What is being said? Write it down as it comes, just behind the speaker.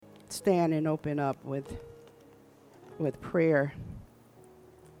stand and open up with prayer.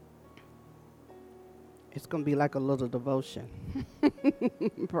 It's going to be like a little devotion.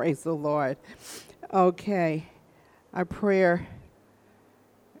 Praise the Lord. Okay. Our prayer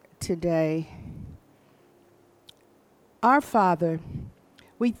today. Our Father,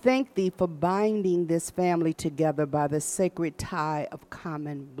 we thank thee for binding this family together by the sacred tie of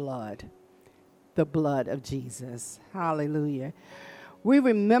common blood, the blood of Jesus. Hallelujah. We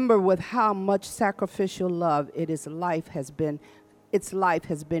remember with how much sacrificial love its life has been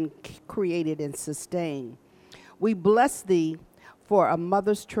created and sustained. We bless thee for a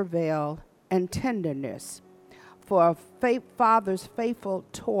mother's travail and tenderness, for a father's faithful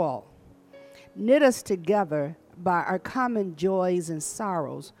toil. Knit us together by our common joys and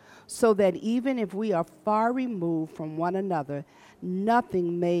sorrows, so that even if we are far removed from one another,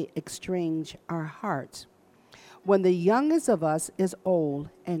 nothing may estrange our hearts. When the youngest of us is old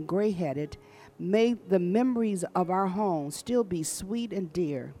and gray-headed, may the memories of our home still be sweet and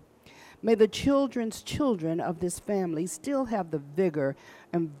dear. May the children's children of this family still have the vigor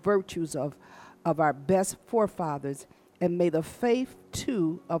and virtues of our best forefathers, and may the faith,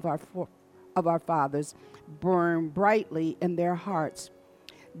 too, of our fathers burn brightly in their hearts.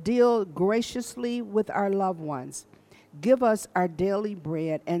 Deal graciously with our loved ones. Give us our daily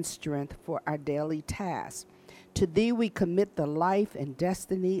bread and strength for our daily tasks. To thee we commit the life and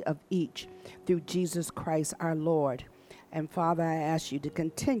destiny of each through Jesus Christ our Lord. And Father, I ask you to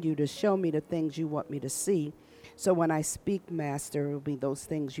continue to show me the things you want me to see. So when I speak, Master, it will be those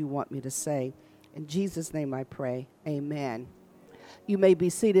things you want me to say. In Jesus' name I pray. Amen. You may be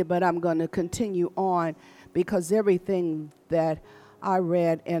seated, but I'm going to continue on because everything that I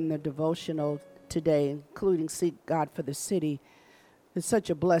read in the devotional today, including Seek God for the City, is such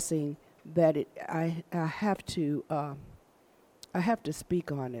a blessing that I have to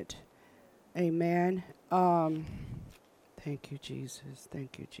speak on it. Amen. Thank you, Jesus.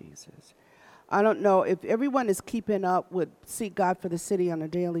 Thank you, Jesus. I don't know if everyone is keeping up with Seek God for the City on a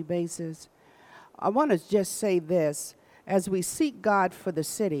daily basis. I want to just say this. As we seek God for the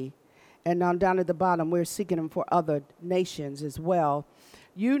city, and now down at the bottom, we're seeking him for other nations as well,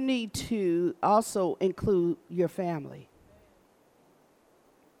 you need to also include your family.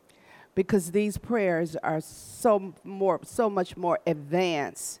 Because these prayers are so much more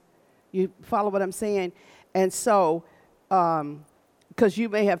advanced. You follow what I'm saying? And so, because you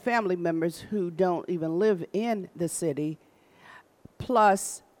may have family members who don't even live in the city.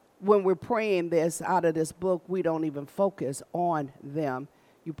 Plus, when we're praying this out of this book, we don't even focus on them.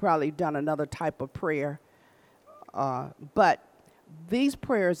 You've probably done another type of prayer. But these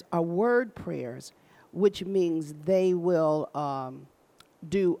prayers are word prayers, which means they will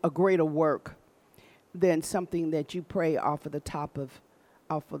do a greater work than something that you pray off of the top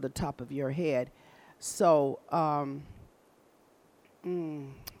of your head. So I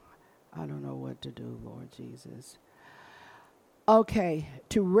don't know what to do, Lord Jesus. Okay,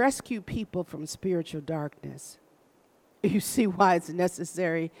 to rescue people from spiritual darkness. You see why it's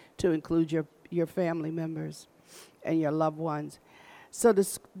necessary to include your family members and your loved ones. So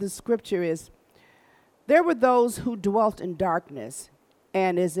the scripture is, there were those who dwelt in darkness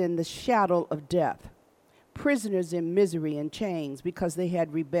and is in the shadow of death, prisoners in misery and chains because they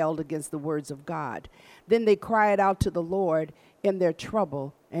had rebelled against the words of God. Then they cried out to the Lord in their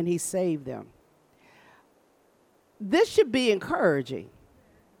trouble, and he saved them. This should be encouraging.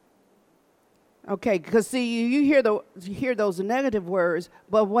 Okay, because see, you hear those negative words,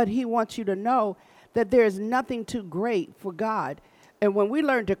 but what he wants you to know, that there is nothing too great for God. And when we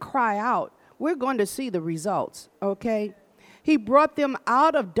learn to cry out, we're going to see the results, okay? He brought them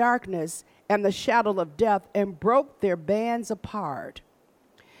out of darkness and the shadow of death and broke their bands apart.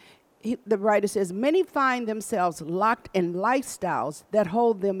 The writer says, many find themselves locked in lifestyles that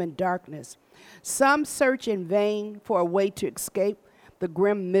hold them in darkness. Some search in vain for a way to escape the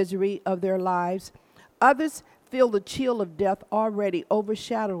grim misery of their lives. Others feel the chill of death already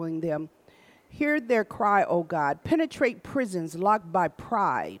overshadowing them. Hear their cry, O God. Penetrate prisons locked by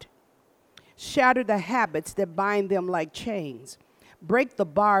pride. Shatter the habits that bind them like chains. Break the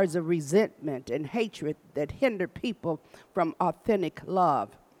bars of resentment and hatred that hinder people from authentic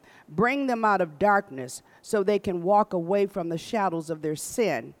love. Bring them out of darkness so they can walk away from the shadows of their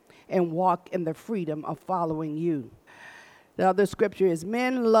sin and walk in the freedom of following you. The other scripture is,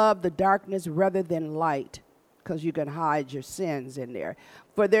 men love the darkness rather than light, because you can hide your sins in there.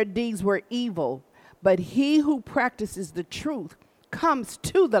 For their deeds were evil, but he who practices the truth comes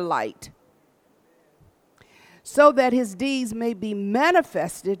to the light, so that his deeds may be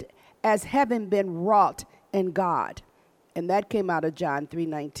manifested as having been wrought in God. And that came out of John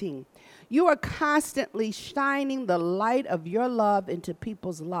 3:19. You are constantly shining the light of your love into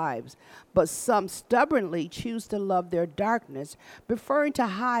people's lives, but some stubbornly choose to love their darkness, preferring to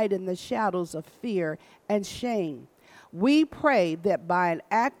hide in the shadows of fear and shame. We pray that by an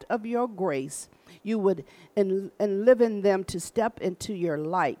act of your grace, you would enliven them to step into your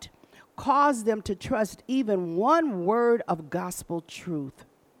light. Cause them to trust even one word of gospel truth.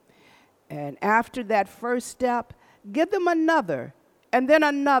 And after that first step, give them another and then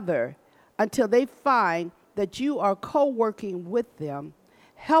another until they find that you are co-working with them,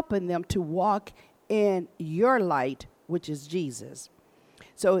 helping them to walk in your light, which is Jesus.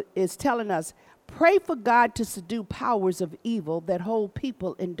 So it's telling us, pray for God to subdue powers of evil that hold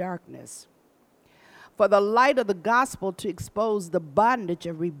people in darkness. For the light of the gospel to expose the bondage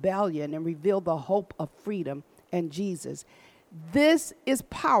of rebellion and reveal the hope of freedom in Jesus. This is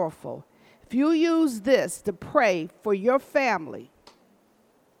powerful. If you use this to pray for your family,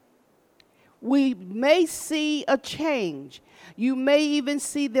 we may see a change. You may even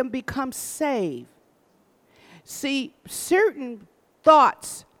see them become saved. See, certain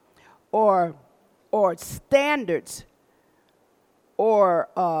thoughts or standards or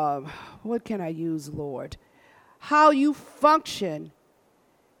what can I use, Lord? How you function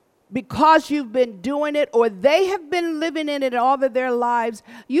because you've been doing it or they have been living in it all of their lives,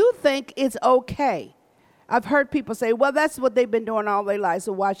 you think it's okay. I've heard people say, well, that's what they've been doing all their lives,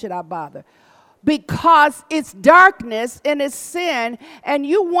 so why should I bother? Because it's darkness and it's sin, and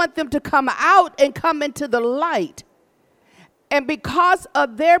you want them to come out and come into the light. And because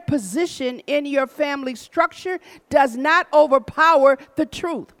of their position in your family structure does not overpower the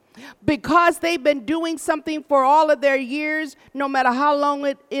truth. Because they've been doing something for all of their years, no matter how long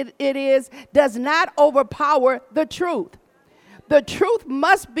it is, does not overpower the truth. The truth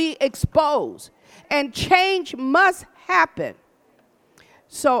must be exposed, and change must happen.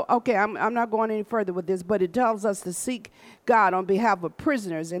 So, okay, I'm not going any further with this, but it tells us to seek God on behalf of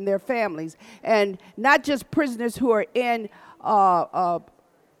prisoners and their families, and not just prisoners who are in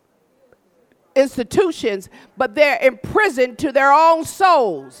institutions, but they're imprisoned to their own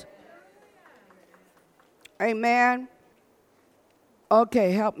souls. Amen.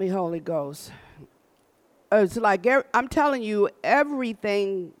 Okay, help me, Holy Ghost. It's like, I'm telling you,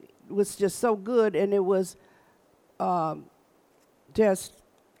 everything was just so good, and it was just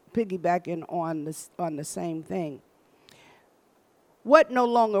piggybacking on the same thing. What no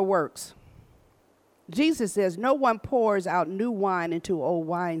longer works? Jesus says, no one pours out new wine into old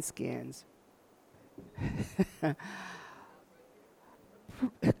wineskins.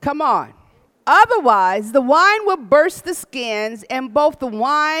 Come on. Otherwise, the wine will burst the skins, and both the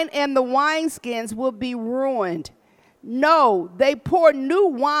wine and the wineskins will be ruined. No, they pour new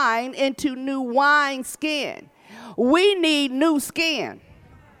wine into new wineskin. We need new skin.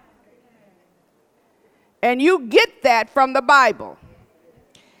 And you get that from the Bible.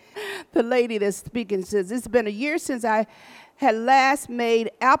 The lady that's speaking says, it's been a year since I had last made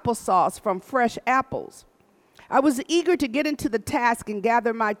applesauce from fresh apples. I was eager to get into the task and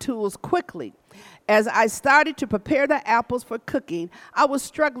gather my tools quickly. As I started to prepare the apples for cooking, I was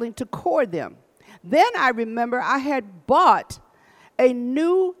struggling to core them. Then I remember I had bought a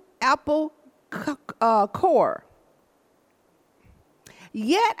new apple core.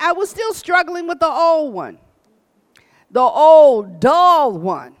 Yet I was still struggling with the old one, the old dull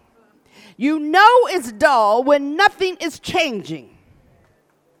one. You know it's dull when nothing is changing.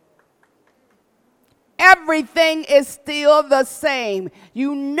 Everything is still the same.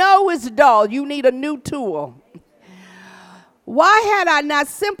 You know it's dull. You need a new tool. Why had I not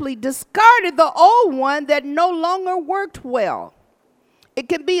simply discarded the old one that no longer worked well? It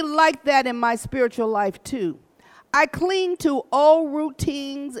can be like that in my spiritual life too. I cling to old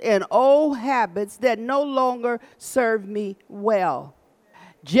routines and old habits that no longer serve me well.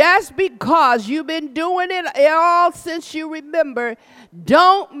 Just because you've been doing it all since you remember,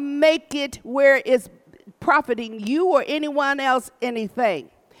 don't make it where it's profiting you or anyone else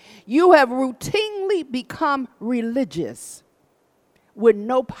anything. You have routinely become religious with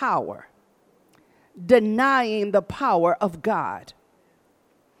no power, denying the power of God.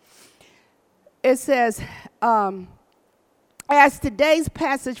 It says, as today's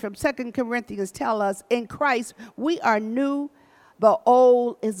passage from 2 Corinthians tell us, in Christ we are new, the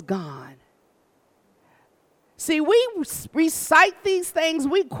old is gone. See, we recite these things,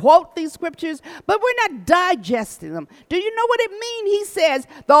 we quote these scriptures, but we're not digesting them. Do you know what it means? He says,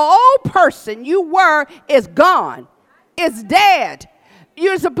 the old person you were is gone. It's dead.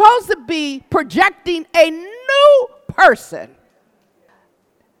 You're supposed to be projecting a new person.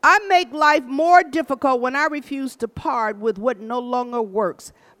 I make life more difficult when I refuse to part with what no longer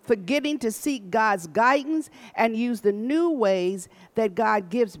works, forgetting to seek God's guidance and use the new ways that God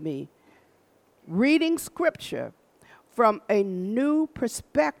gives me. Reading scripture from a new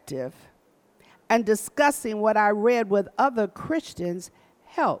perspective and discussing what I read with other Christians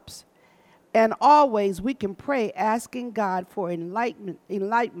helps. And always we can pray asking God for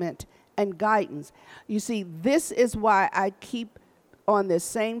enlightenment and guidance. You see, this is why I keep on this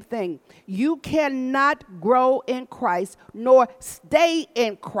same thing. You cannot grow in Christ nor stay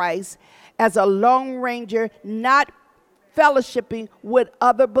in Christ as a lone ranger, not fellowshipping with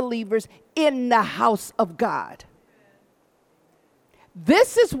other believers in the house of God.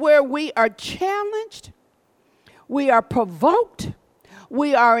 This is where we are challenged, we are provoked,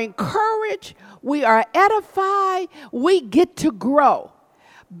 we are encouraged, we are edified, we get to grow.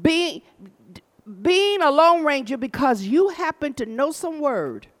 Being a lone ranger because you happen to know some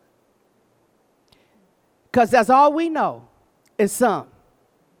word, because that's all we know is some,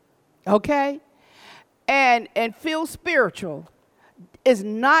 okay? And feel spiritual is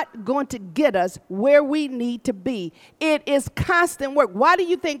not going to get us where we need to be. It is constant work. Why do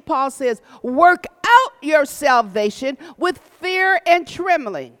you think Paul says, work out your salvation with fear and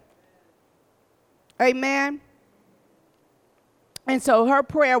trembling? Amen. And so her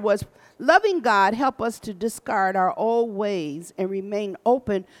prayer was, loving God, help us to discard our old ways and remain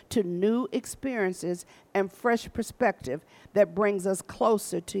open to new experiences and fresh perspective that brings us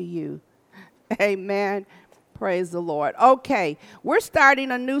closer to you. Amen. Praise the Lord. Okay, we're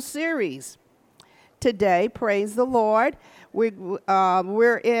starting a new series today. Praise the Lord.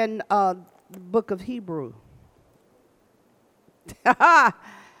 We're in the book of Hebrew.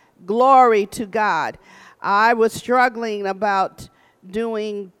 Glory to God. I was struggling about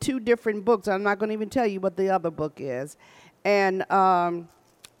doing 2 different books. I'm not going to even tell you what the other book is. And I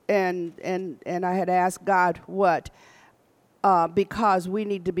had asked God what. Because we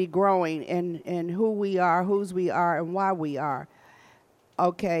need to be growing in who we are, whose we are, and why we are.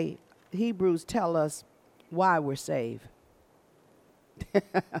 Okay, Hebrews tell us why we're saved.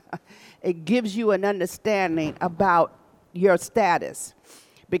 It gives you an understanding about your status.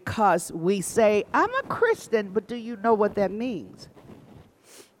 Because we say, I'm a Christian, but do you know what that means?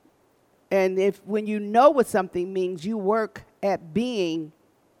 And when you know what something means, you work at being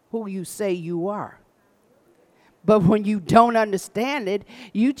who you say you are. But when you don't understand it,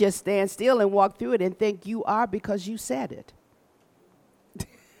 you just stand still and walk through it and think you are because you said it.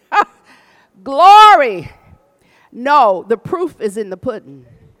 Glory. No, the proof is in the pudding.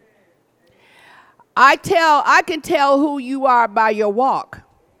 I can tell who you are by your walk,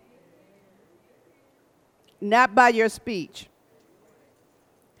 not by your speech.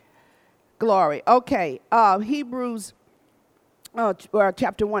 Glory. Okay, Hebrews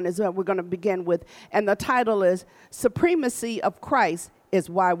chapter 1 is what we're going to begin with. And the title is Supremacy of Christ is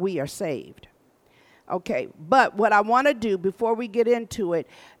Why We Are Saved. Okay, but what I want to do before we get into it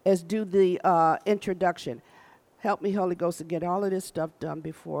is do the introduction. Help me, Holy Ghost, to get all of this stuff done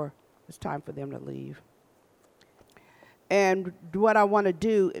before it's time for them to leave. And what I want to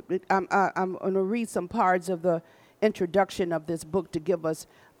do, I'm going to read some parts of the introduction of this book to give us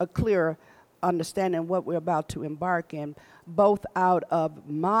a clearer understanding what we're about to embark in, both out of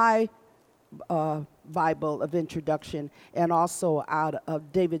my Bible of introduction and also out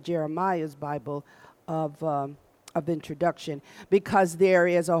of David Jeremiah's Bible of introduction, because there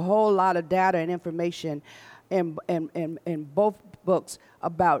is a whole lot of data and information in both books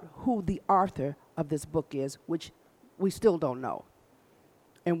about who the author of this book is, which we still don't know,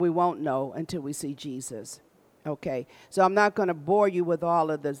 and we won't know until we see Jesus. Okay, so I'm not going to bore you with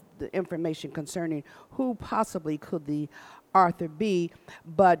all of the information concerning who possibly could the author be,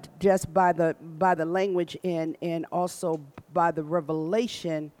 but just by the language and also by the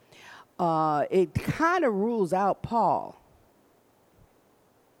revelation, it kind of rules out Paul.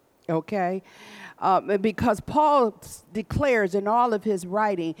 Okay, because Paul declares in all of his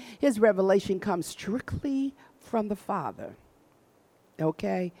writing, his revelation comes strictly from the Father.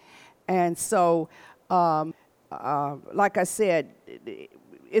 Okay, and so. Like I said,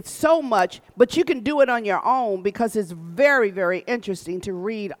 it's so much, but you can do it on your own because it's very, very interesting to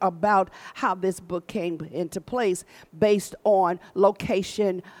read about how this book came into place based on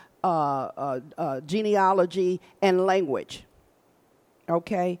location, genealogy, and language.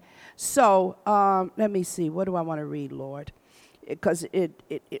 Okay? So let me see. What do I want to read, Lord? Because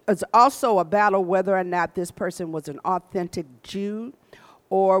it's also a battle whether or not this person was an authentic Jew,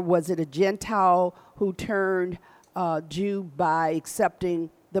 or was it a Gentile who turned Jew by accepting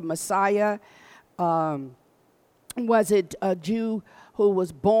the Messiah? Was it a Jew who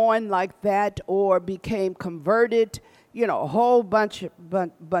was born like that or became converted, a whole bunch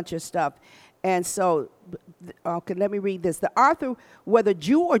of stuff. And so, okay, let me read this. The author, whether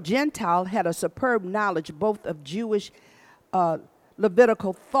Jew or Gentile, had a superb knowledge both of Jewish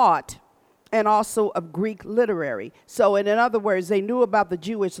Levitical thought and also of Greek literary. So in other words, they knew about the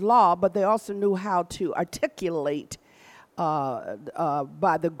Jewish law, but they also knew how to articulate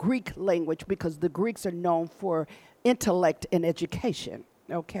by the Greek language, because the Greeks are known for intellect and education,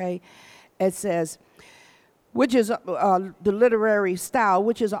 okay? It says, which is the literary style,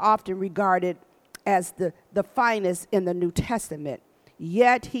 which is often regarded as the finest in the New Testament.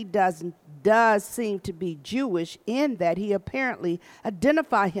 Yet he does seem to be Jewish in that he apparently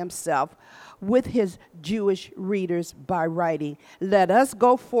identified himself with his Jewish readers by writing, "Let us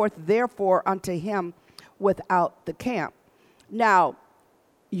go forth therefore unto him without the camp." Now,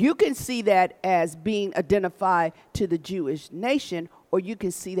 you can see that as being identified to the Jewish nation, or you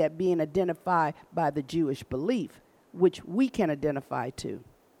can see that being identified by the Jewish belief, which we can identify to,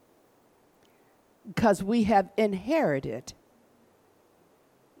 because we have inherited.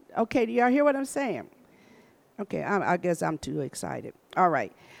 Okay, do y'all hear what I'm saying? Okay, I guess I'm too excited. All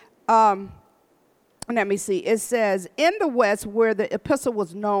right. Let me see. It says, in the West, where the epistle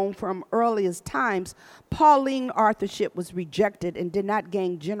was known from earliest times, Pauline authorship was rejected and did not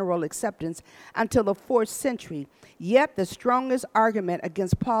gain general acceptance until the 4th century. Yet the strongest argument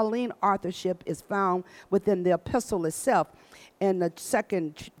against Pauline authorship is found within the epistle itself. In the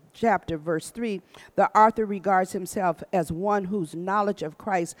 2nd chapter, verse 3, the author regards himself as one whose knowledge of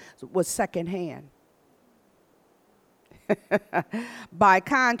Christ was secondhand. By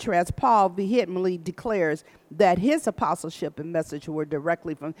contrast, Paul vehemently declares that his apostleship and message were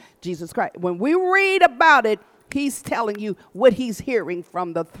directly from Jesus Christ. When we read about it, he's telling you what he's hearing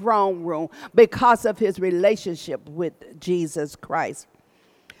from the throne room because of his relationship with Jesus Christ.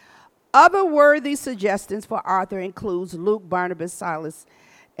 Other worthy suggestions for author includes Luke, Barnabas, Silas,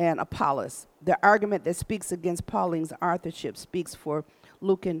 and Apollos. The argument that speaks against Pauline's authorship speaks for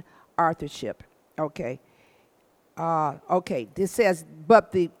Lucan authorship. Okay. This says,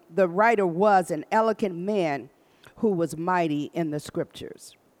 but the writer was an eloquent man who was mighty in the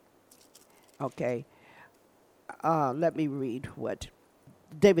scriptures. Okay. Let me read what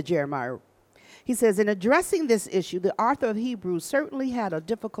David Jeremiah. He says, in addressing this issue, the author of Hebrews certainly had a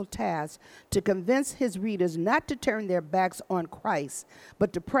difficult task to convince his readers not to turn their backs on Christ,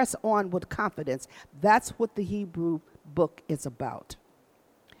 but to press on with confidence. That's what the Hebrew book is about.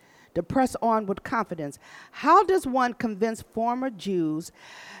 To press on with confidence. How does one convince former Jews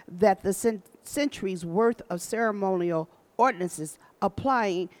that the centuries worth of ceremonial ordinances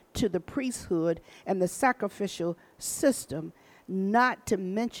applying to the priesthood and the sacrificial system, not to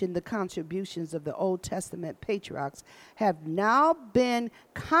mention the contributions of the Old Testament patriarchs, have now been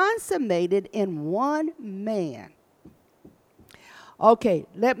consummated in one man? Okay,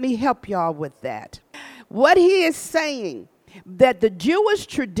 let me help y'all with that. What he is saying, that the Jewish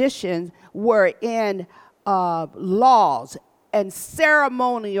traditions were in laws and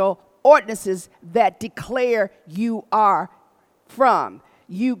ceremonial ordinances that declare you are from,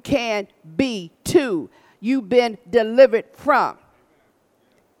 you can be to, you've been delivered from.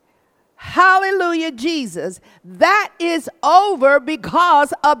 Hallelujah, Jesus. That is over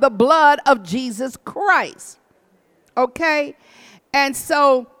because of the blood of Jesus Christ. Okay? And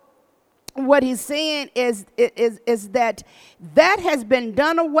so what he's saying is that has been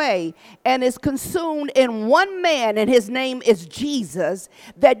done away and is consumed in one man, and his name is Jesus,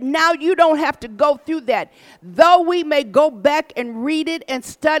 that now you don't have to go through that. Though we may go back and read it and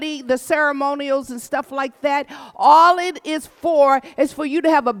study the ceremonials and stuff like that, all it is for you to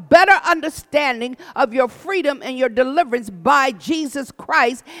have a better understanding of your freedom and your deliverance by Jesus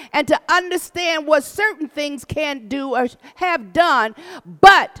Christ, and to understand what certain things can do or have done,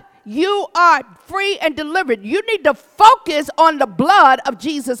 but you are free and delivered. You need to focus on the blood of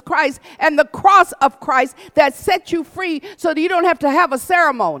Jesus Christ and the cross of Christ that set you free so that you don't have to have a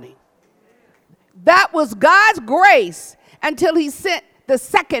ceremony. That was God's grace until he sent the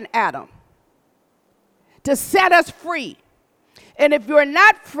second Adam to set us free. And if you're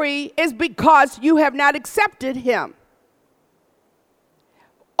not free, it's because you have not accepted him.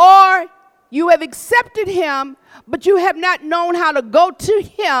 Or you have accepted him, but you have not known how to go to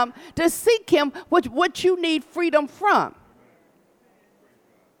him to seek him, what you need freedom from.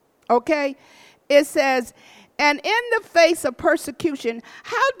 Okay? It says, and in the face of persecution,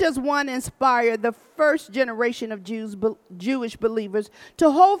 how does one inspire the first generation of Jewish believers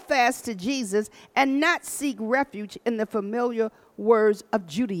to hold fast to Jesus and not seek refuge in the familiar words of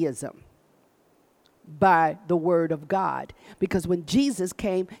Judaism? by the word of God. Because when Jesus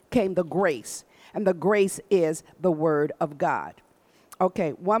came the grace. And the grace is the word of God.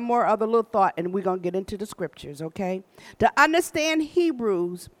 Okay, one more other little thought, and we're going to get into the scriptures, okay? To understand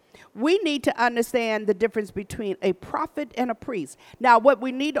Hebrews, we need to understand the difference between a prophet and a priest. Now, what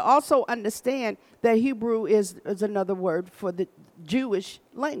we need to also understand that Hebrew is another word for the Jewish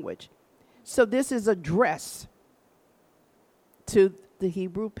language. So this is addressed to the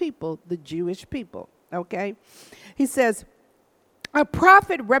Hebrew people, the Jewish people, okay? He says, a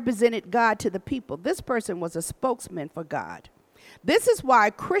prophet represented God to the people. This person was a spokesman for God. This is why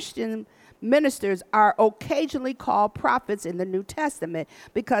Christian ministers are occasionally called prophets in the New Testament,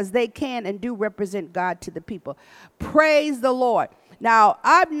 because they can and do represent God to the people. Praise the Lord. Now,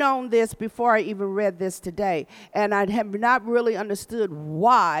 I've known this before I even read this today, and I have not really understood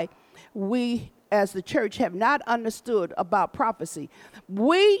why we as the church have not understood about prophecy.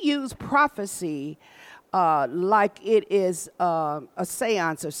 We use prophecy like it is a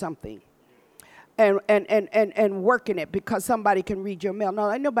seance or something. And working it because somebody can read your mail.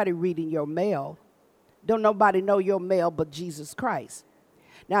 No, ain't nobody reading your mail. Don't nobody know your mail but Jesus Christ.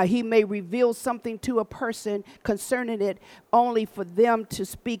 Now, he may reveal something to a person concerning it only for them to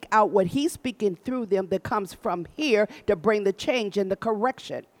speak out what he's speaking through them that comes from here to bring the change and the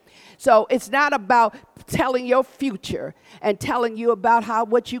correction. So it's not about telling your future and telling you about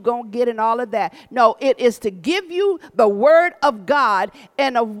what you're going to get and all of that. No, it is to give you the word of God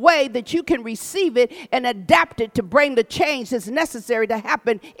in a way that you can receive it and adapt it to bring the change that's necessary to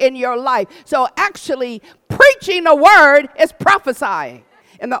happen in your life. So actually, preaching the word is prophesying.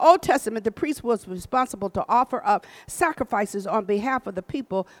 In the Old Testament, the priest was responsible to offer up sacrifices on behalf of the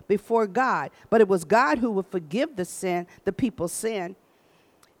people before God. But it was God who would forgive the people's sin.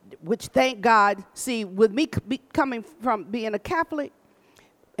 Which, thank God, see, with me coming from being a Catholic,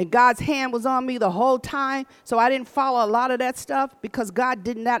 and God's hand was on me the whole time, so I didn't follow a lot of that stuff because God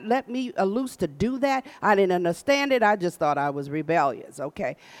did not let me loose to do that. I didn't understand it. I just thought I was rebellious,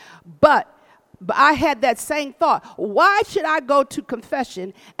 okay? But I had that same thought. Why should I go to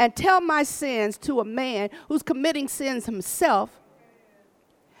confession and tell my sins to a man who's committing sins himself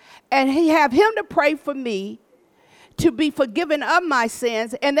and have him to pray for me to be forgiven of my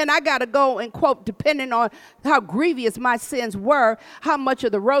sins, and then I got to go and quote, depending on how grievous my sins were, how much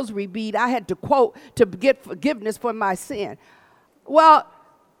of the rosary bead I had to quote to get forgiveness for my sin. Well,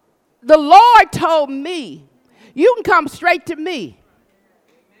 the Lord told me, you can come straight to me.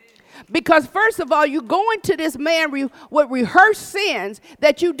 Because first of all, you go into this man with rehearsed sins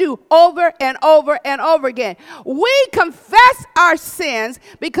that you do over and over and over again. We confess our sins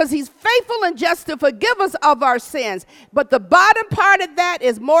because he's faithful and just to forgive us of our sins. But the bottom part of that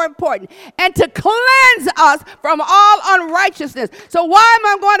is more important. And to cleanse us from all unrighteousness. So why am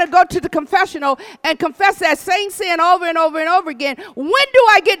I going to go to the confessional and confess that same sin over and over and over again? When do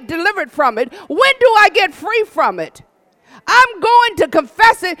I get delivered from it? When do I get free from it? I'm going to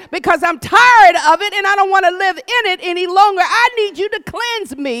confess it because I'm tired of it and I don't want to live in it any longer. I need you to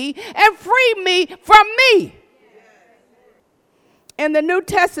cleanse me and free me from me. In the New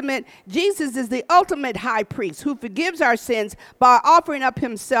Testament, Jesus is the ultimate high priest who forgives our sins by offering up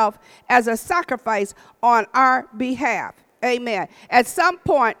himself as a sacrifice on our behalf. Amen. At some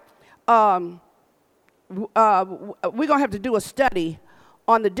point, we're going to have to do a study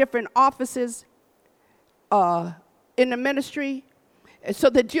on the different offices in the ministry so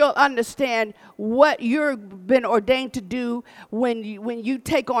that you'll understand what you've been ordained to do when you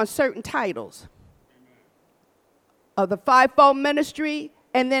take on certain titles of the fivefold ministry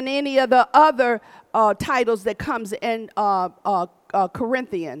and then any of the other titles that comes in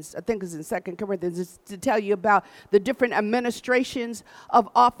Corinthians. I think it's in 2 Corinthians. It's to tell you about the different administrations of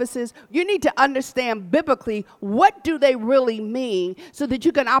offices. You need to understand biblically what do they really mean so that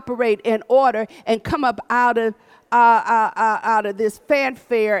you can operate in order and come up out of this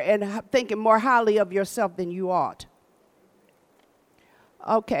fanfare and thinking more highly of yourself than you ought.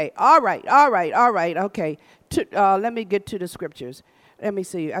 Okay, all right, okay. Let me get to the scriptures. Let me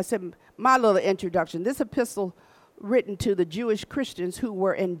see. I said my little introduction. This epistle written to the Jewish Christians who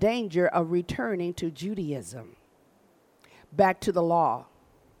were in danger of returning to Judaism, back to the law.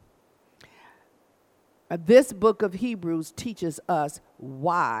 This book of Hebrews teaches us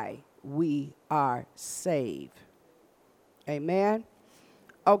why we are saved. Amen.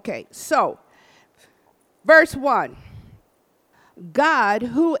 Okay, so verse 1. God,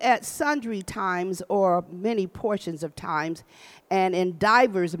 who at sundry times or many portions of times and in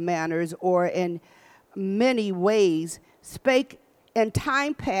divers manners or in many ways spake in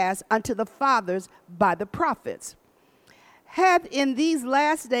time past unto the fathers by the prophets, hath in these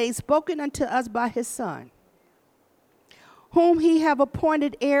last days spoken unto us by his Son, whom he have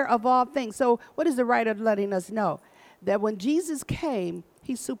appointed heir of all things. So what is the writer letting us know? That when Jesus came,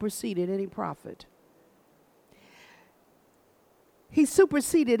 he superseded any prophet. He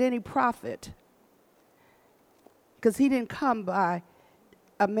superseded any prophet because he didn't come by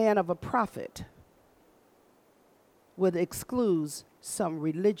a man of a prophet, which excludes some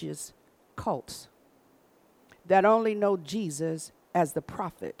religious cults that only know Jesus as the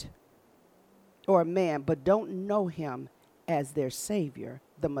prophet or a man, but don't know him as their Savior,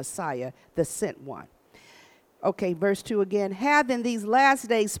 the Messiah, the sent one. Okay, verse 2 again. Hath in these last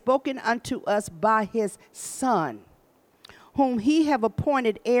days spoken unto us by his Son, whom he have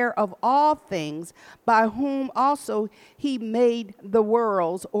appointed heir of all things, by whom also he made the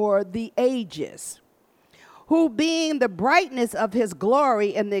worlds or the ages, who being the brightness of his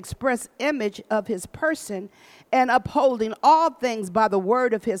glory and the express image of his person, and upholding all things by the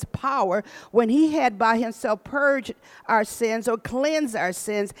word of his power, when he had by himself purged our sins or cleansed our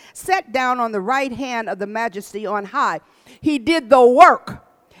sins, sat down on the right hand of the majesty on high. He did the work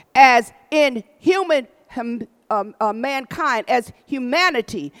as in mankind, as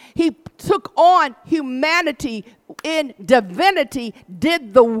humanity. He took on humanity in divinity,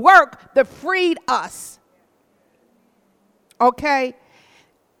 did the work that freed us. Okay?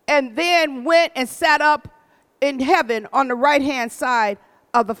 And then went and sat up in heaven on the right-hand side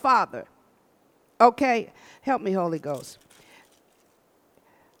of the Father. Okay? Help me, Holy Ghost.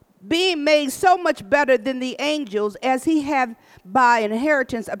 Being made so much better than the angels, as he had by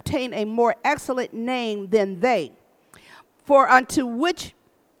inheritance obtained a more excellent name than they. For unto which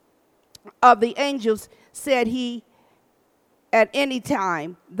of the angels said he at any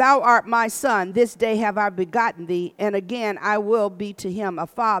time, Thou art my son, this day have I begotten thee, and again I will be to him a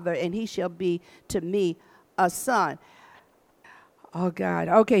father, and he shall be to me a son. Oh, God.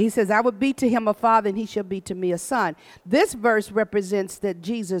 Okay, he says, I will be to him a father, and he shall be to me a son. This verse represents that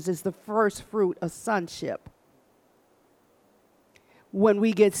Jesus is the first fruit of sonship. When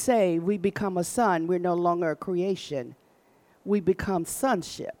we get saved, we become a son. We're no longer a creation. We become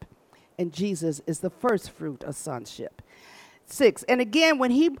sonship, and Jesus is the first fruit of sonship. 6, and again,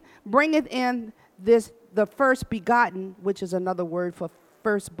 when he bringeth in this, the first begotten, which is another word for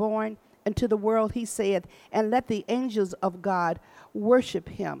firstborn, into the world, he saith, and let the angels of God worship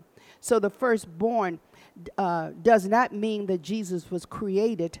him. So the firstborn does not mean that Jesus was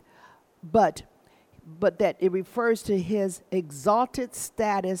created, but that it refers to his exalted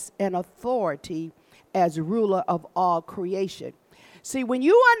status and authority as ruler of all creation. See, when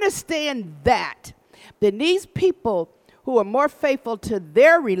you understand that, then these people who are more faithful to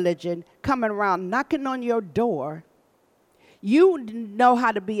their religion coming around knocking on your door, you know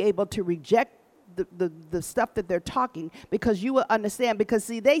how to be able to reject the stuff that they're talking, because you will understand. Because,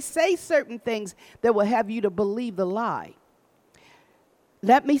 see, they say certain things that will have you to believe the lie.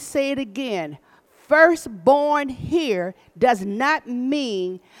 Let me say it again. Firstborn here does not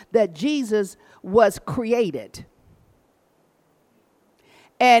mean that Jesus was created.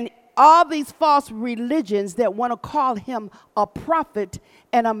 And all these false religions that want to call him a prophet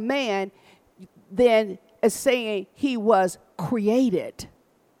and a man, then is saying he was created.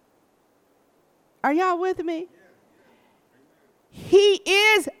 Are y'all with me? He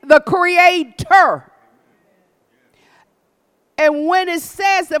is the creator. And when it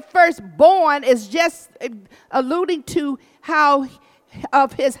says the firstborn, is just alluding to how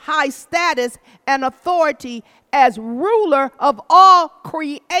of his high status and authority as ruler of all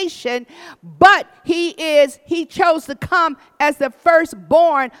creation, but he chose to come as the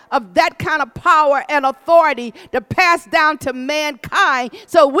firstborn of that kind of power and authority to pass down to mankind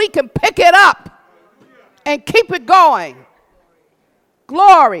so we can pick it up and keep it going.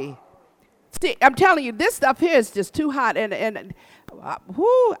 Glory. See, I'm telling you, this stuff here is just too hot, and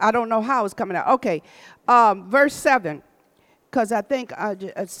I don't know how it's coming out. Okay, verse 7, because I think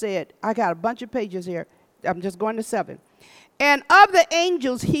I said, I got a bunch of pages here. I'm just going to 7. And of the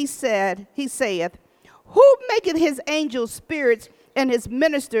angels he saith, who maketh his angels spirits and his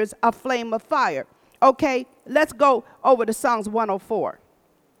ministers a flame of fire? Okay, let's go over to Psalms 104.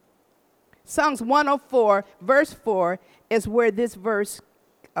 Psalms 104, verse 4 is where this verse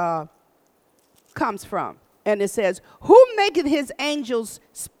comes from. And it says, who maketh his angels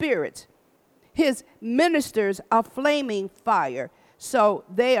spirits, his ministers a flaming fire? So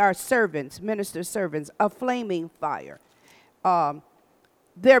they are servants, minister servants, a flaming fire.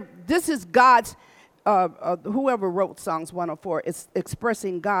 This is God's, whoever wrote Psalms 104 is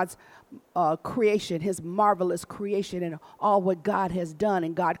expressing God's creation, his marvelous creation, and all what God has done.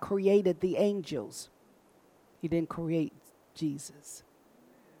 And God created the angels. He didn't create Jesus.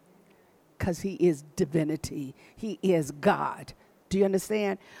 Because he is divinity. He is God. Do you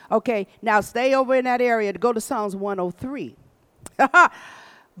understand? Okay, now stay over in that area to go to Psalms 103,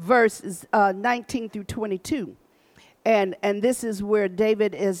 verses 19 through 22. And this is where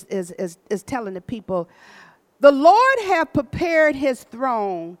David is telling the people, the Lord hath prepared his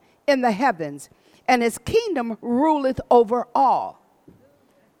throne in the heavens, and his kingdom ruleth over all.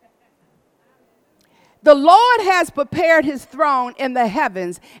 The Lord has prepared his throne in the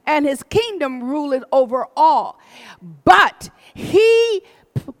heavens, and his kingdom ruleth over all. But he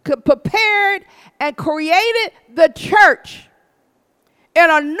prepared and created the church in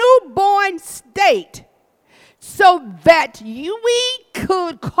a newborn state so that we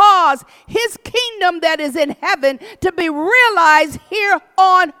could cause his kingdom that is in heaven to be realized here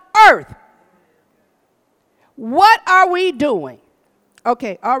on earth. What are we doing?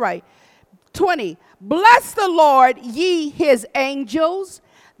 Okay, all right. 20. Bless the Lord, ye his angels,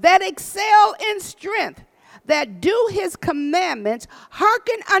 that excel in strength, that do his commandments,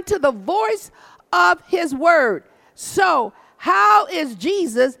 hearken unto the voice of his word. So, how is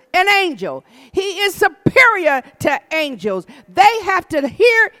Jesus an angel? He is superior to angels. They have to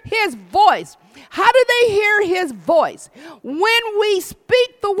hear his voice. How do they hear his voice? When we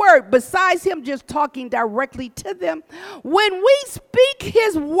speak the word, besides him just talking directly to them, when we speak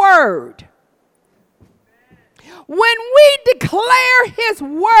his word, when we declare his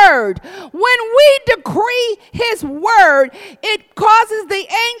word, when we decree his word, it causes the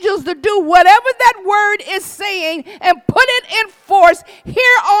angels to do whatever that word is saying and put it in force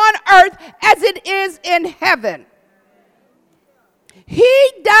here on earth as it is in heaven.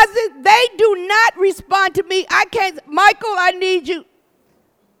 He doesn't, they do not respond to me. I can't, Michael, I need you.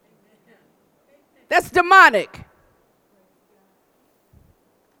 That's demonic.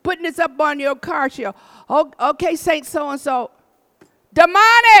 Putting this up on your car show. Oh, okay, Saint so-and-so.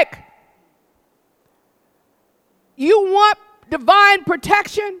 Demonic. You want divine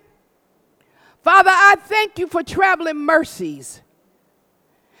protection? Father, I thank you for traveling mercies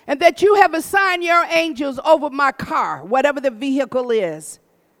and that you have assigned your angels over my car, whatever the vehicle is,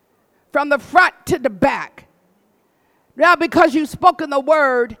 from the front to the back. Now, because you've spoken the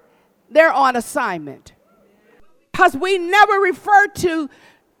word, they're on assignment. Because we never refer to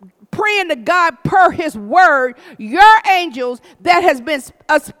praying to God per his word, your angels that has been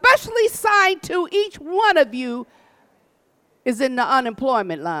especially signed to each one of you is in the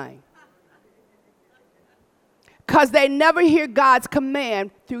unemployment line. Because they never hear God's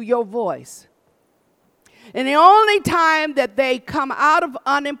command through your voice. And the only time that they come out of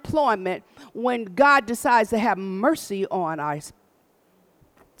unemployment when God decides to have mercy on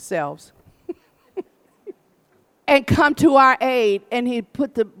ourselves and come to our aid, and he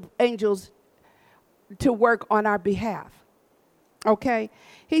put the angels to work on our behalf. Okay?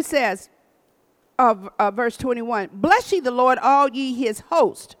 He says, verse 21, bless ye the Lord, all ye his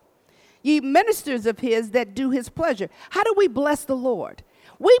host, ye ministers of his that do his pleasure. How do we bless the Lord?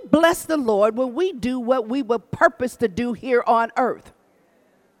 We bless the Lord when we do what we were purposed to do here on earth.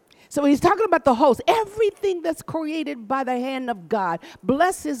 So he's talking about the host. Everything that's created by the hand of God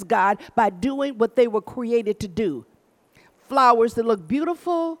blesses God by doing what they were created to do. Flowers that look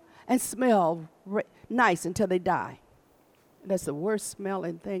beautiful and smell nice until they die. That's the worst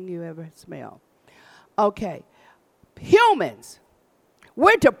smelling thing you ever smell. Okay. Humans,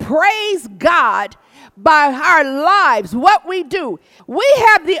 we're to praise God by our lives, what we do. We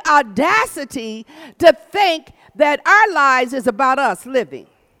have the audacity to think that our lives is about us living.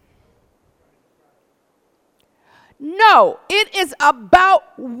 No, it is about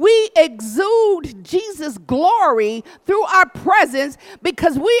we exude Jesus' glory through our presence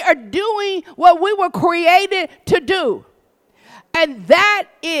because we are doing what we were created to do. And that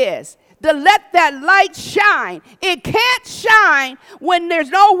is to let that light shine. It can't shine when there's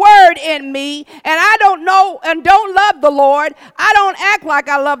no word in me and I don't know and don't love the Lord. I don't act like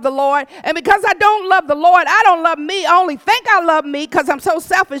I love the Lord. And because I don't love the Lord, I don't love me. I only think I love me because I'm so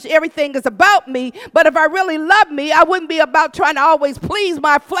selfish. Everything is about me. But if I really love me, I wouldn't be about trying to always please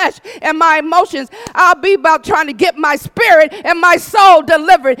my flesh and my emotions. I'll be about trying to get my spirit and my soul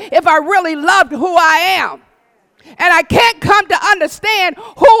delivered if I really loved who I am. And I can't come to understand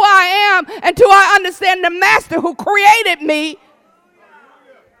who I am until I understand the master who created me.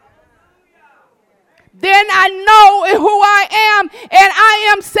 Then I know who I am, and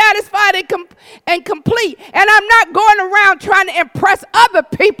I am satisfied and complete. And I'm not going around trying to impress other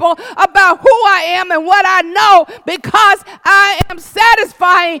people about who I am and what I know, because I am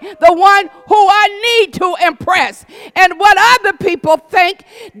satisfying the one who I need to impress. And what other people think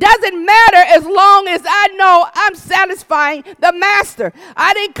doesn't matter as long as I know I'm satisfying the master.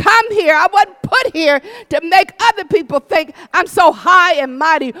 I didn't come here, I wasn't put here to make other people think I'm so high and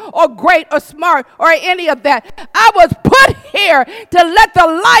mighty or great or smart or any of that. I was put here to let the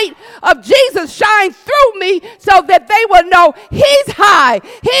light of Jesus shine through me so that they will know he's high,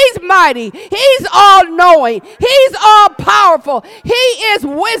 he's mighty, he's all-knowing, he's all-powerful, he is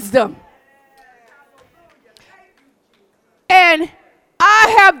wisdom. And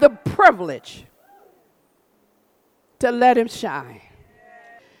I have the privilege to let him shine.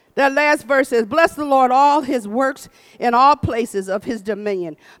 That last verse says, bless the Lord, all his works in all places of his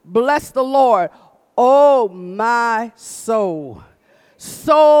dominion. Bless the Lord, oh my soul.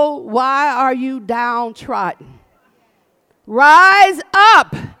 Soul, why are you downtrodden? Rise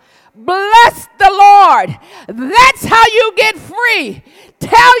up. Bless the Lord. That's how you get free.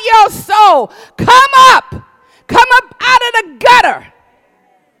 Tell your soul, come up. Come up out of the gutter.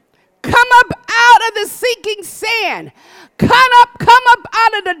 Come up out of the sinking sand. Come up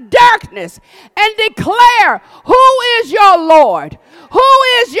out of the darkness and declare who is your Lord, who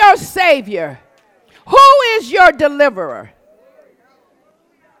is your Savior, who is your deliverer.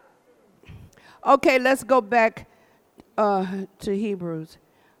 Okay, let's go back to Hebrews.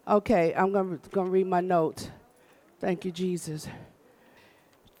 Okay, I'm going to read my notes. Thank you, Jesus.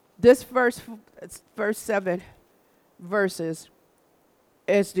 This first 7 verses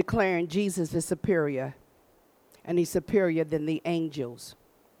is declaring Jesus is superior, and he's superior than the angels.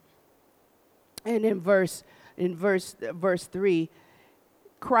 And in verse 3,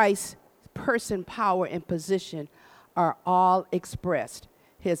 Christ's person, power, and position are all expressed.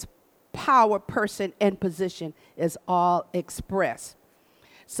 His power, person, and position is all expressed.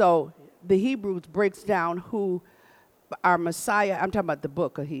 So the Hebrews breaks down who our Messiah, I'm talking about the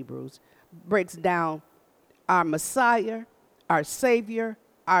book of Hebrews, breaks down our Messiah, our Savior,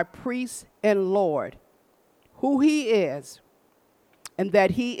 our priest, and Lord, who he is, and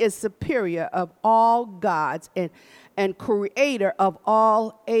that he is superior of all gods and creator of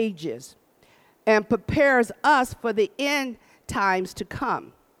all ages, and prepares us for the end times to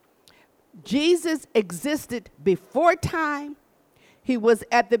come. Jesus existed before time. He was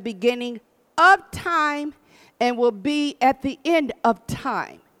at the beginning of time and will be at the end of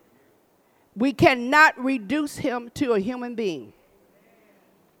time. We cannot reduce him to a human being.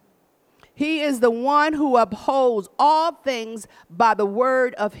 He is the one who upholds all things by the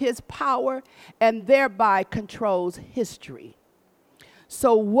word of his power and thereby controls history.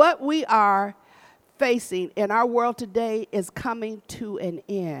 So what we are facing in our world today is coming to an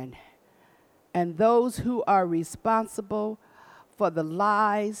end. And those who are responsible for the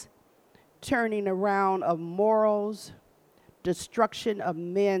lies, turning around of morals, destruction of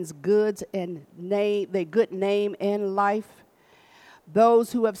men's goods and their good name and life,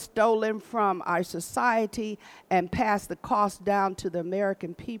 those who have stolen from our society and passed the cost down to the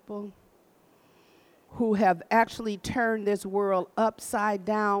American people, who have actually turned this world upside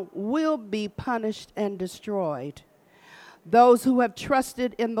down, will be punished and destroyed. Those who have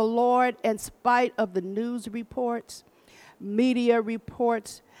trusted in the Lord in spite of the news reports, media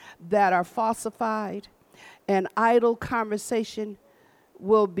reports that are falsified, and idle conversation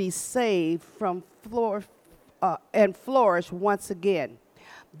will be saved from and flourish once again.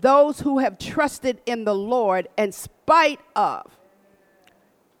 Those who have trusted in the Lord in spite of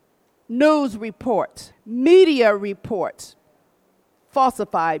news reports, media reports,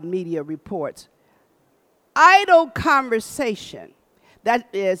 falsified media reports, idle conversation, that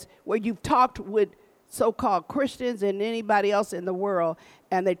is where you've talked with so-called Christians and anybody else in the world,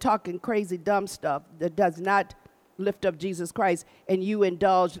 and they're talking crazy, dumb stuff that does not lift up Jesus Christ, and you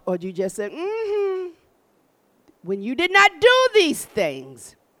indulge, or you just say, When you did not do these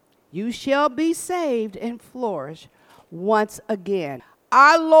things, you shall be saved and flourish once again.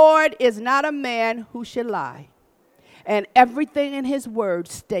 Our Lord is not a man who should lie, and everything in his word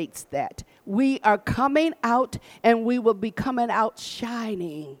states that. We are coming out, and we will be coming out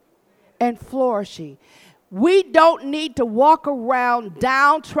shining and flourishing. We don't need to walk around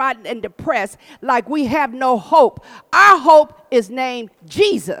downtrodden and depressed like we have no hope. Our hope is named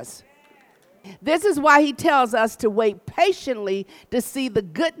Jesus. This is why he tells us to wait patiently to see the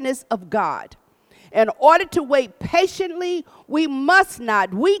goodness of God. In order to wait patiently, we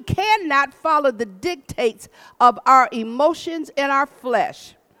cannot follow the dictates of our emotions and our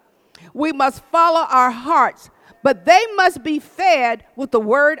flesh. We must follow our hearts, but they must be fed with the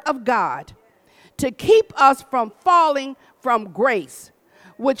word of God. to keep us from falling from grace,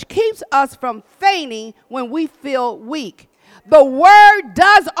 which keeps us from fainting when we feel weak. The word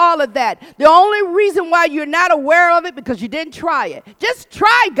does all of that. The only reason why you're not aware of it because you didn't try it. Just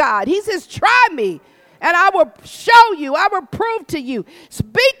try God. He says, try me, and I will show you. I will prove to you.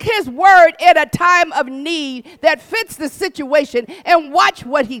 Speak his word at a time of need that fits the situation and watch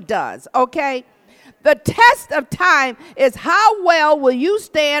what he does, okay? The test of time is how well will you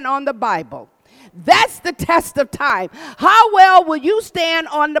stand on the Bible. That's the test of time. How well will you stand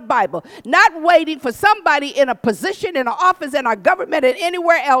on the Bible? Not waiting for somebody in a position, in an office, in our government, and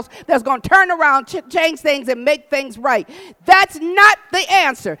anywhere else that's going to turn around, change things, and make things right. That's not the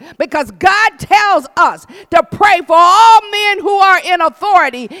answer, because God tells us to pray for all men who are in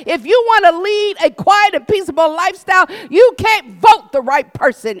authority. If you want to lead a quiet and peaceable lifestyle, you can't vote the right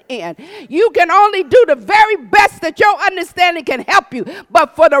person in. You can only do the very best that your understanding can help you.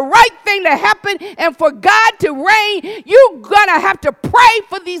 But for the right thing to happen, and for God to reign, you're going to have to pray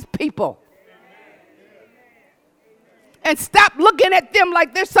for these people. And stop looking at them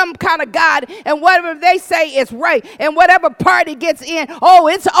like there's some kind of God, and whatever they say is right, and whatever party gets in, oh,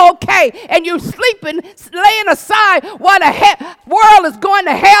 it's okay. And you're sleeping, laying aside while the world is going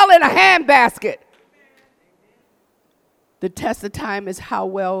to hell in a handbasket. The test of time is how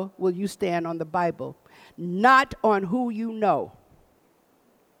well will you stand on the Bible, not on who you know.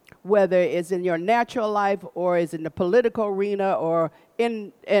 Whether it's in your natural life or it's in the political arena or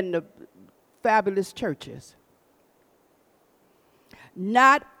in the fabulous churches.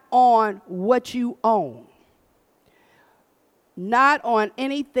 Not on what you own. Not on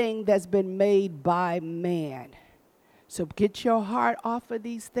anything that's been made by man. So get your heart off of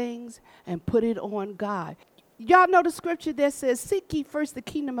these things and put it on God. Y'all know the scripture that says, seek ye first the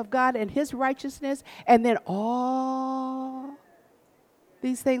kingdom of God and his righteousness, and then all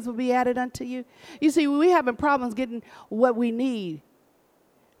these things will be added unto you. You see, we're having problems getting what we need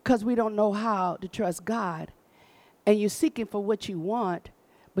because we don't know how to trust God. And you're seeking for what you want,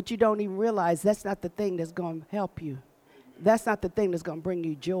 but you don't even realize that's not the thing that's going to help you. That's not the thing that's going to bring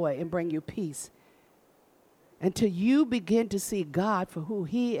you joy and bring you peace. Until you begin to see God for who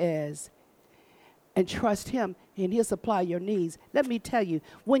he is and trust him, and he'll supply your needs. Let me tell you,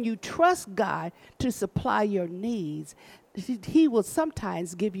 when you trust God to supply your needs, he will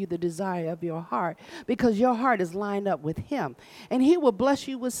sometimes give you the desire of your heart because your heart is lined up with him. And he will bless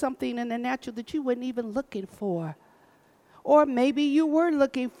you with something in the natural that you weren't even looking for. Or maybe you were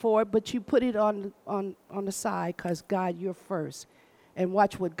looking for it, but you put it on the side because, God, you're first. And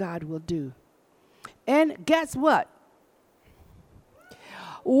watch what God will do. And guess what?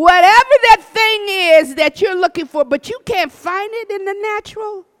 Whatever that thing is that you're looking for, but you can't find it in the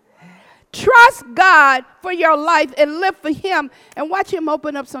natural, trust God for your life and live for him, and watch him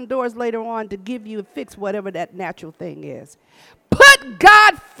open up some doors later on to give you and fix whatever that natural thing is. Put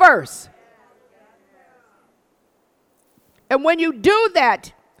God first. And when you do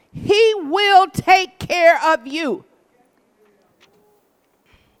that, he will take care of you.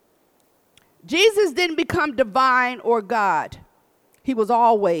 Jesus didn't become divine or God. He was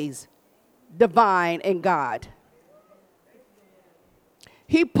always divine and God.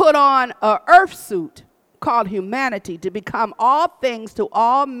 He put on an earth suit called humanity to become all things to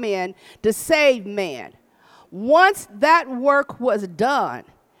all men to save man. Once that work was done,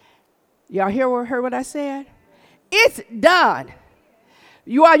 y'all heard what I said? It's done.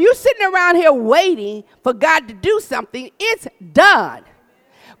 Are you sitting around here waiting for God to do something? It's done.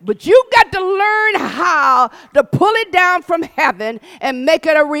 But you got to learn how to pull it down from heaven and make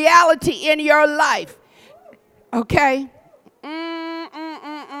it a reality in your life. Okay?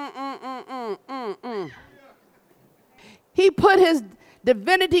 He put his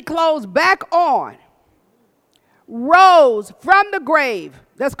divinity clothes back on, rose from the grave,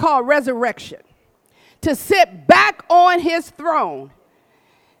 that's called resurrection, to sit back on his throne,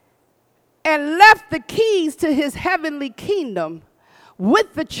 and left the keys to his heavenly kingdom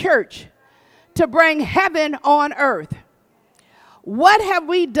with the church to bring heaven on earth. What have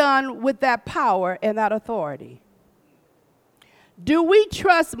we done with that power and that authority? Do we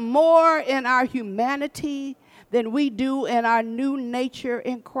trust more in our humanity than we do in our new nature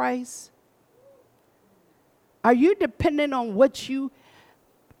in Christ? Are you dependent on what you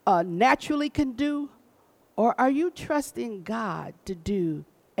naturally can do, or are you trusting God to do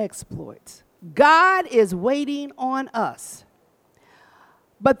exploits? God is waiting on us.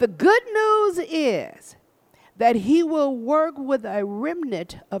 But the good news is that he will work with a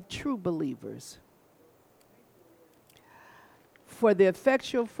remnant of true believers. For the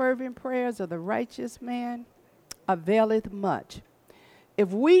effectual fervent prayers of the righteous man availeth much. If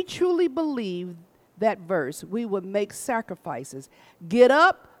we truly believe that verse, we would make sacrifices. Get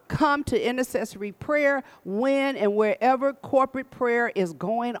up, come to intercessory prayer when and wherever corporate prayer is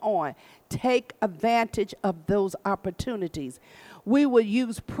going on. Take advantage of those opportunities. We would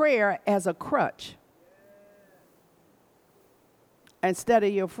use prayer as a crutch instead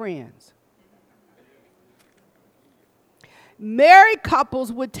of your friends. Married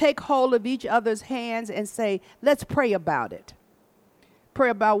couples would take hold of each other's hands and say, let's pray about it. Pray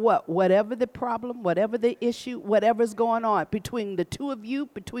about what? Whatever the problem, whatever the issue, whatever's going on between the two of you,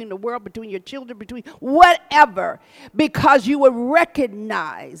 between the world, between your children, between whatever. Because you would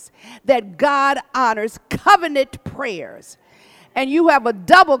recognize that God honors covenant prayers. And you have a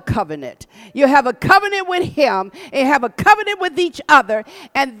double covenant. You have a covenant with him and you have a covenant with each other.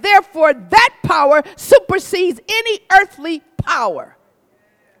 And therefore that power supersedes any earthly power.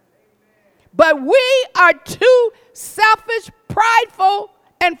 But we are too selfish, prideful,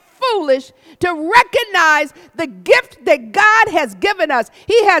 and foolish to recognize the gift that God has given us.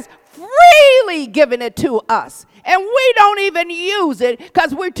 He has freely given it to us. And we don't even use it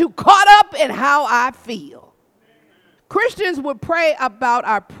because we're too caught up in how I feel. Christians would pray about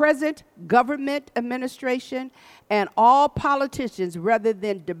our present government administration and all politicians rather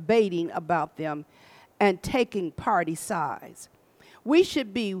than debating about them and taking party sides. We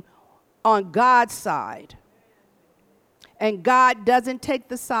should be on God's side. And God doesn't take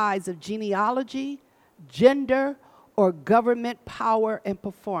the sides of genealogy, gender, or government power and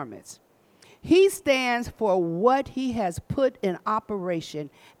performance. He stands for what he has put in operation,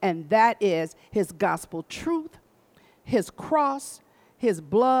 and that is his gospel truth, his cross, his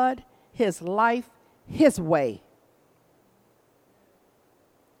blood, his life, his way.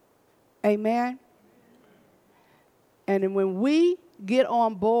 Amen? And then when we get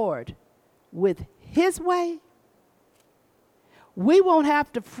on board with his way, we won't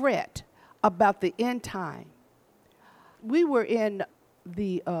have to fret about the end time. We were in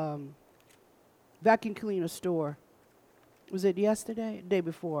the vacuum cleaner store. Was it yesterday? The day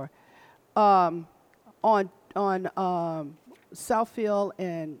before. On Southfield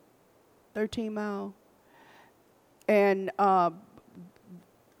and 13 Mile. And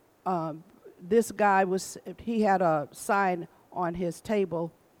this guy he had a sign on his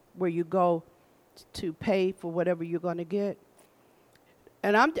table where you go to pay for whatever you're going to get.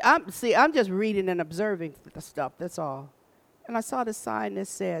 And I'm just reading and observing the stuff, that's all. And I saw the sign that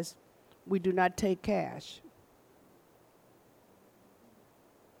says, we do not take cash.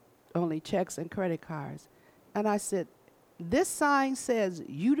 Only checks and credit cards. And I said, this sign says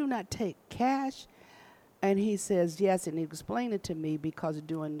you do not take cash? And he says, yes. And he explained it to me because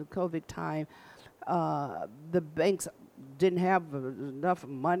during the COVID time, the banks didn't have enough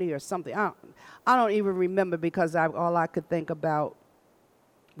money or something. I don't even remember because all I could think about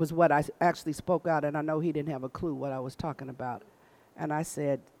was what I actually spoke out. And I know he didn't have a clue what I was talking about. And I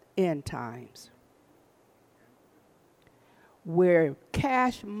said, end times. Where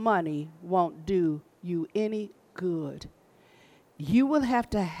cash money won't do you any good. You will have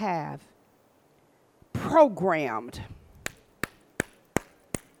to have programmed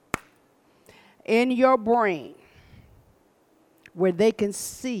in your brain where they can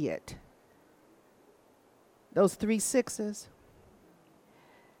see it. Those 3 6s,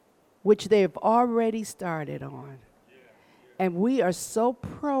 which they've already started on. And we are so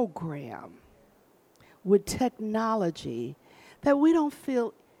programmed with technology that we don't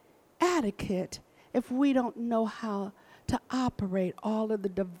feel adequate if we don't know how to operate all of the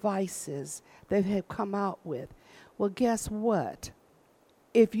devices they have come out with. Well, guess what?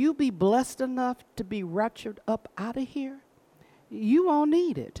 If you be blessed enough to be raptured up out of here, you won't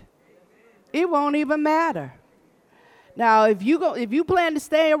need it. It won't even matter. Now, if you plan to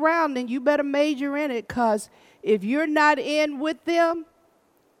stay around, then you better major in it, because if you're not in with them,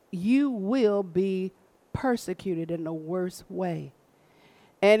 you will be persecuted in the worst way.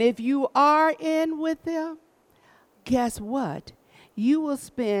 And if you are in with them, guess what? You will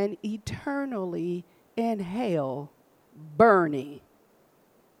spend eternally in hell burning.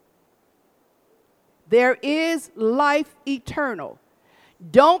 There is life eternal.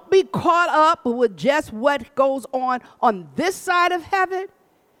 Don't be caught up with just what goes on this side of heaven,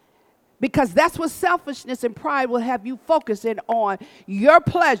 because that's what selfishness and pride will have you focusing on, your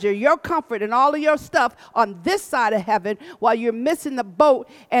pleasure, your comfort, and all of your stuff on this side of heaven while you're missing the boat,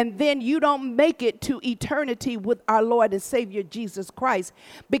 and then you don't make it to eternity with our Lord and Savior Jesus Christ,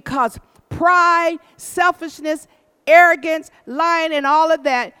 because pride, selfishness, arrogance, lying, and all of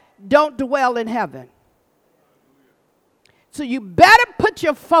that don't dwell in heaven. So you better put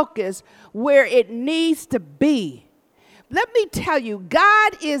your focus where it needs to be. Let me tell you,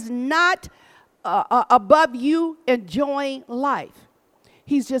 God is not above you enjoying life.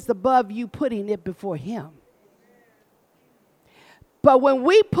 He's just above you putting it before him. But when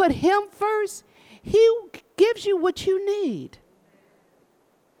we put him first, he gives you what you need.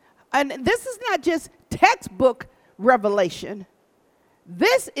 And this is not just textbook revelation.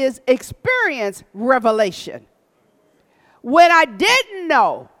 This is experience revelation. When I didn't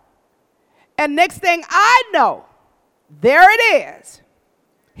know, and next thing I know, there it is.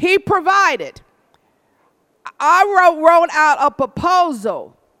 He provided. I wrote out a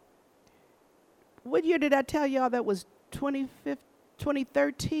proposal. What year did I tell y'all that was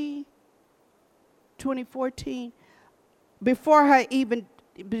 2013, 2014? Before I even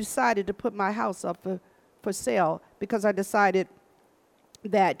decided to put my house up for sale, because I decided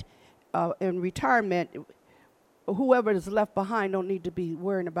that in retirement, whoever is left behind don't need to be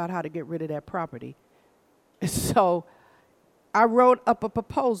worrying about how to get rid of that property. So I wrote up a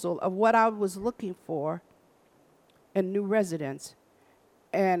proposal of what I was looking for in new residents,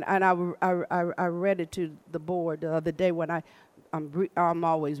 and I read it to the board the other day when I'm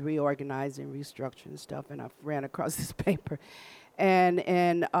always reorganizing, restructuring stuff, and I ran across this paper, and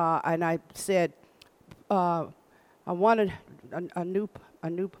I said I wanted a new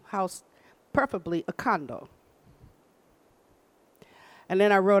house, preferably a condo. And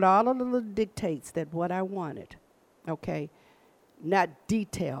then I wrote all of the little dictates that what I wanted, okay, not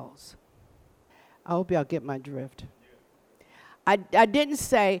details. I hope y'all get my drift. I didn't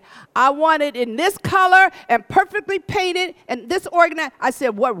say, I want it in this color and perfectly painted and this organized. I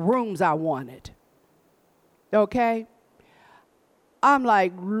said what rooms I wanted. Okay? I'm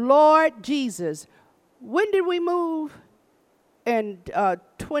like, Lord Jesus, when did we move? In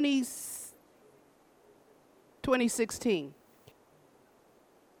 2016.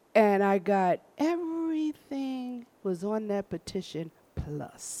 And I got everything was on that petition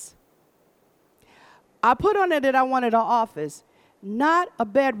plus. I put on it that I wanted an office, not a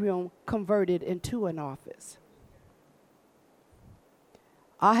bedroom converted into an office.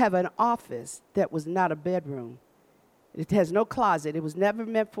 I have an office that was not a bedroom. It has no closet. It was never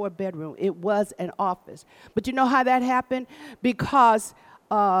meant for a bedroom. It was an office. But you know how that happened? Because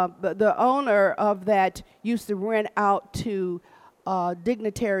the owner of that used to rent out to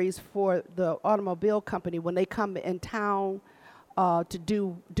dignitaries for the automobile company when they come in town to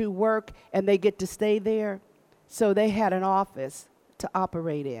do work, and they get to stay there. So they had an office to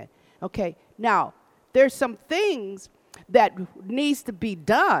operate in. Okay, now there's some things that needs to be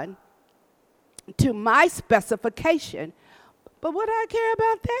done to my specification, but what do I care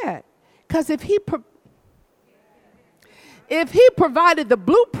about that? Because if he provided the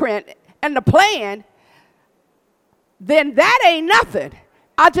blueprint and the plan, then that ain't nothing.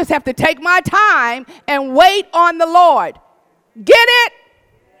 I just have to take my time and wait on the Lord. Get it?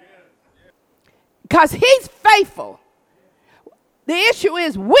 Because he's faithful. The issue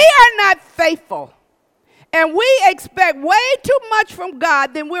is we are not faithful. And we expect way too much from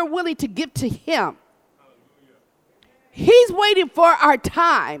God than we're willing to give to him. He's waiting for our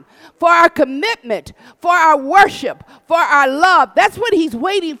time, for our commitment, for our worship, for our love. That's what he's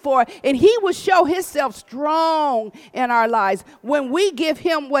waiting for. And he will show himself strong in our lives when we give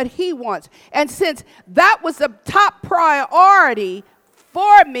him what he wants. And since that was the top priority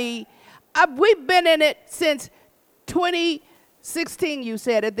for me, we've been in it since 2016, you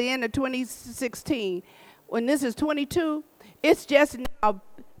said, at the end of 2016. When this is 22, it's just now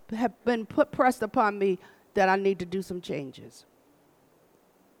have been pressed upon me that I need to do some changes.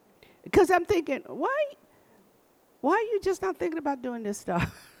 Because I'm thinking, why are you just not thinking about doing this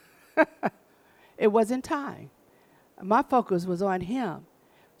stuff? It wasn't time. My focus was on him.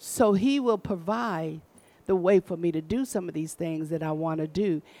 So he will provide the way for me to do some of these things that I want to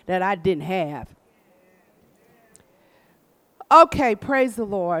do that I didn't have. Okay, praise the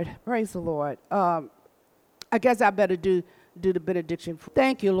Lord. Praise the Lord. I guess I better do the benediction.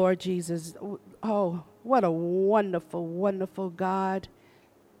 Thank you, Lord Jesus. Oh, what a wonderful, wonderful God.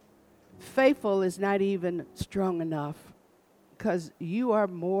 Faithful is not even strong enough because you are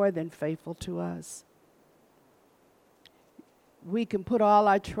more than faithful to us. We can put all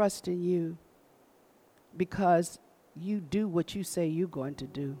our trust in you because you do what you say you're going to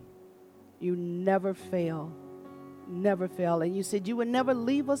do. You never fail, never fail. And you said you would never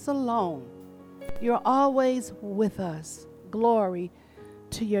leave us alone. You're always with us. Glory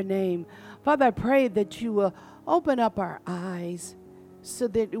to your name. Father, I pray that you will open up our eyes so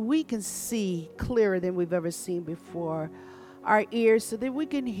that we can see clearer than we've ever seen before. Our ears so that we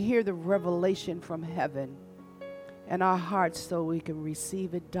can hear the revelation from heaven. And our hearts so we can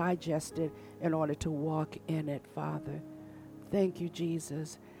receive it, digest it in order to walk in it, Father. Thank you,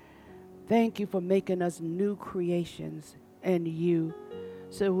 Jesus. Thank you for making us new creations in you,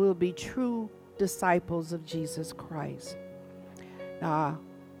 so we'll be true disciples of Jesus Christ. Now,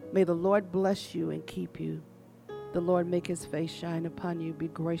 may the Lord bless you and keep you. The Lord make his face shine upon you, be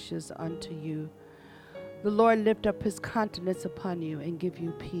gracious unto you. The Lord lift up his countenance upon you and give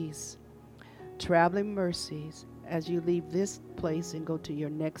you peace. Traveling mercies as you leave this place and go to your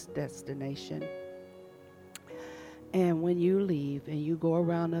next destination. And when you leave and you go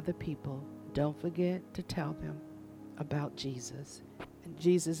around other people, don't forget to tell them about Jesus. In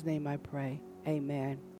Jesus' name I pray. Amen.